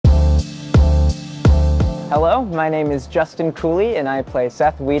Hello, my name is Justin Cooley and I play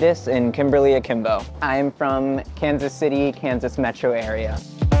Seth Weetis in Kimberly Akimbo. I'm from Kansas City, Kansas metro area.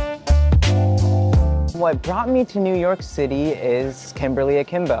 What brought me to New York City is Kimberly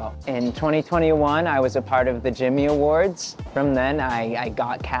Akimbo. In 2021, I was a part of the Jimmy Awards. From then, I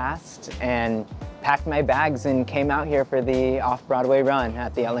got cast and packed my bags and came out here for the off-Broadway run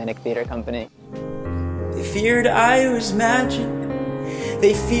at the Atlantic Theater Company. They feared I was magic,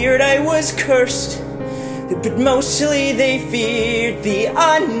 they feared I was cursed, but mostly they feared the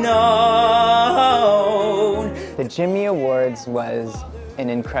unknown. The Jimmy Awards was an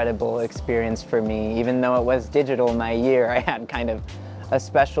incredible experience for me. Even though it was digital my year, I had kind of a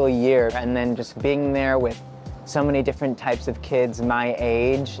special year. And then just being there with so many different types of kids my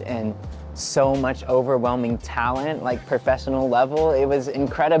age and so much overwhelming talent, like professional level, it was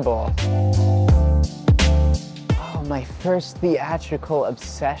incredible. Oh, my first theatrical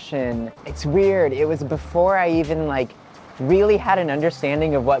obsession. It's weird, it was before I even really had an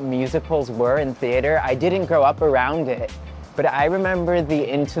understanding of what musicals were in theater. I didn't grow up around it. But I remember the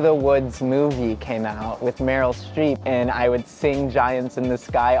Into the Woods movie came out with Meryl Streep and I would sing Giants in the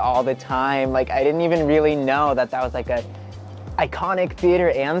Sky all the time. I didn't even really know that that was a iconic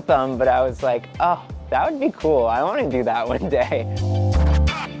theater anthem, but I was like, oh, that would be cool. I want to do that one day.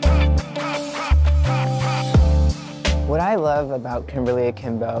 What I love about Kimberly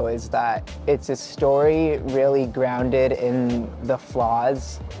Akimbo is that it's a story really grounded in the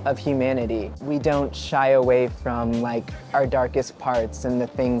flaws of humanity. We don't shy away from our darkest parts and the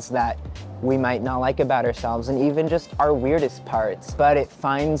things that we might not like about ourselves and even just our weirdest parts. But it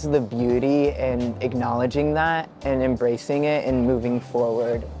finds the beauty in acknowledging that and embracing it and moving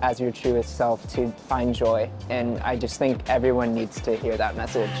forward as your truest self to find joy. And I just think everyone needs to hear that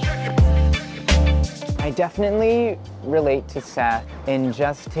message. I definitely relate to Seth in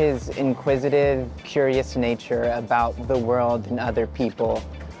just his inquisitive, curious nature about the world and other people.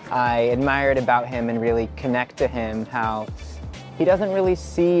 I admired about him and really connect to him how he doesn't really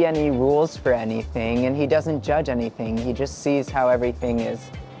see any rules for anything and he doesn't judge anything. He just sees how everything is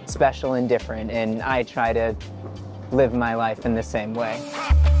special and different, and I try to live my life in the same way.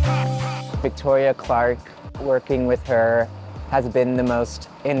 Victoria Clark, working with her has been the most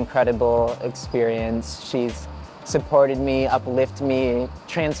incredible experience. She's supported me, uplifted me,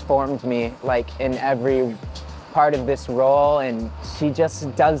 transformed me in every part of this role, and she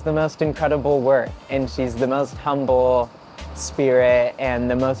just does the most incredible work, and she's the most humble spirit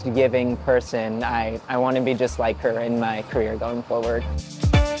and the most giving person. I want to be just like her in my career going forward.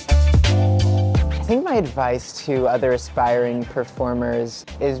 I think my advice to other aspiring performers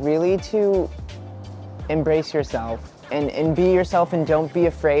is really to embrace yourself. And be yourself and don't be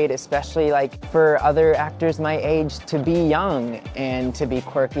afraid, especially for other actors my age, to be young and to be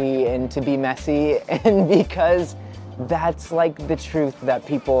quirky and to be messy, and because that's the truth that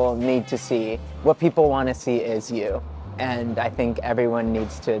people need to see. What people want to see is you. And I think everyone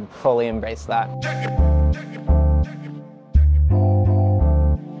needs to fully embrace that.